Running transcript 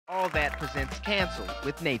All That presents Canceled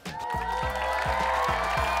with Nathan.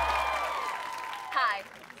 Hi,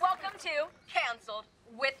 welcome to Canceled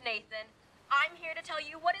with Nathan. I'm here to tell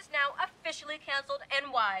you what is now officially canceled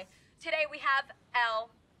and why. Today we have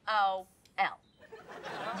LOL.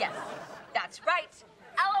 Yes, that's right.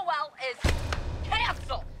 LOL is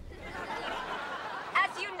canceled.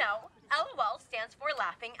 As you know, LOL stands for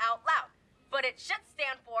laughing out loud, but it should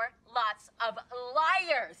stand for lots of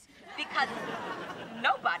liars, because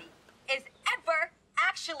nobody is ever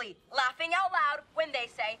actually laughing out loud when they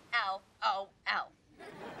say LOL.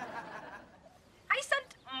 I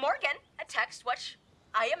sent Morgan a text which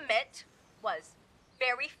I admit was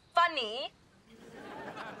very funny,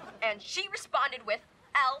 and she responded with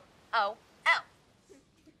LOL.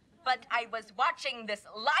 But I was watching this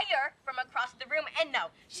liar from across the room, and no,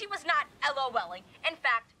 she was not LOLing. In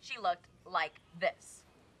fact, she looked like this.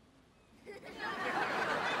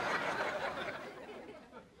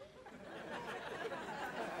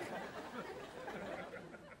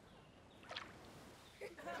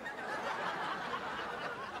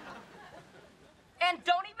 And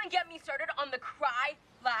don't even get me started on the cry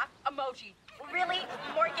laugh emoji. Really,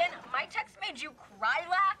 Morgan, my text made you cry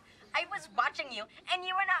laugh? I was watching you, and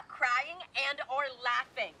you were not crying and or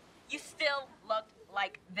laughing. You still looked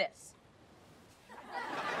like this.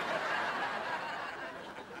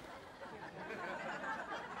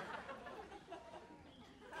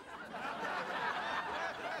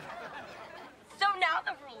 So now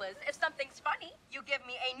the rule is, if something's funny, you give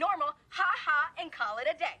me a normal ha-ha and call it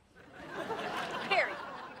a day. Period.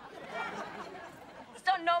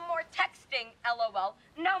 So no more texting LOL,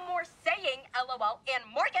 no more saying LOL, and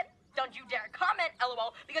Morgan, don't you dare comment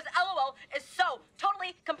LOL, because LOL is so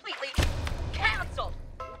totally, completely canceled.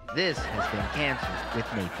 This has been Canceled with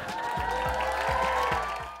Nathan.